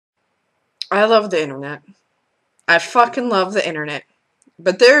I love the internet. I fucking love the internet.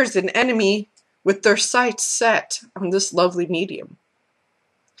 But there's an enemy with their sights set on this lovely medium.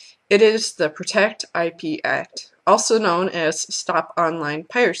 It is the Protect IP Act, also known as Stop Online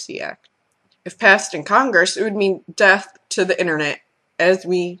Piracy Act. If passed in Congress, it would mean death to the internet as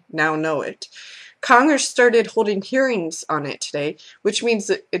we now know it. Congress started holding hearings on it today, which means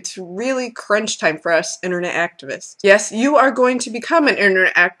that it's really crunch time for us internet activists. Yes, you are going to become an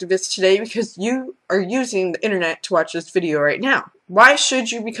internet activist today because you are using the internet to watch this video right now. Why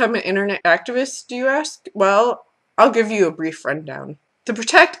should you become an internet activist, do you ask? Well, I'll give you a brief rundown. The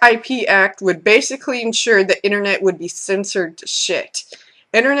Protect IP Act would basically ensure the internet would be censored to shit.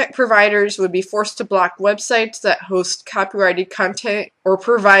 Internet providers would be forced to block websites that host copyrighted content or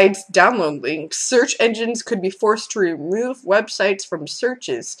provide download links. Search engines could be forced to remove websites from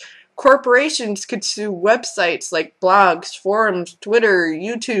searches. Corporations could sue websites like blogs, forums, Twitter,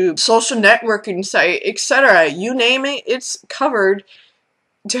 YouTube, social networking site, etc. You name it, it's covered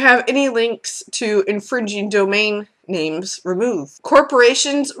to have any links to infringing domain names removed.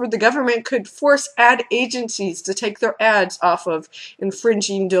 Corporations or the government could force ad agencies to take their ads off of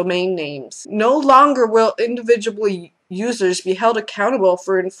infringing domain names. No longer will individual users be held accountable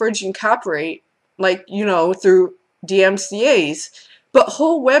for infringing copyright, like, through DMCAs. But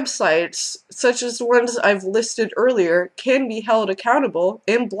whole websites, such as the ones I've listed earlier, can be held accountable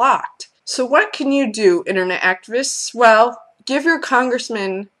and blocked. So what can you do, internet activists? Well, give your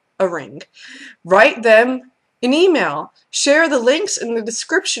congressman a ring. Write them an email. Share the links in the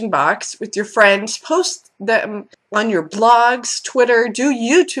description box with your friends. Post them on your blogs, Twitter, do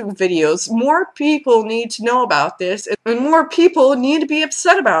YouTube videos. More people need to know about this, and more people need to be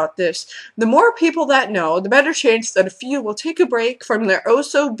upset about this. The more people that know, the better chance that a few will take a break from their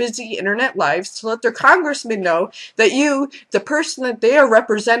oh-so-busy internet lives to let their congressman know that you, the person that they are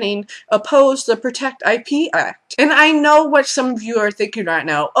representing, oppose the Protect IP Act. And I know what some of you are thinking right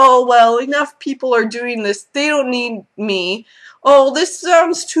now. Oh, well, enough people are doing this. They don't need me. Oh, this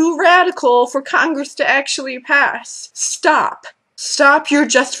sounds too radical for Congress to actually pass. Stop. Stop your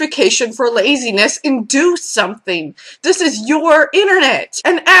justification for laziness and do something. This is your internet.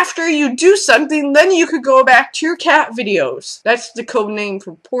 And after you do something, then you could go back to your cat videos. That's the code name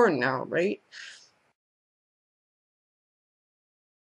for porn now, right?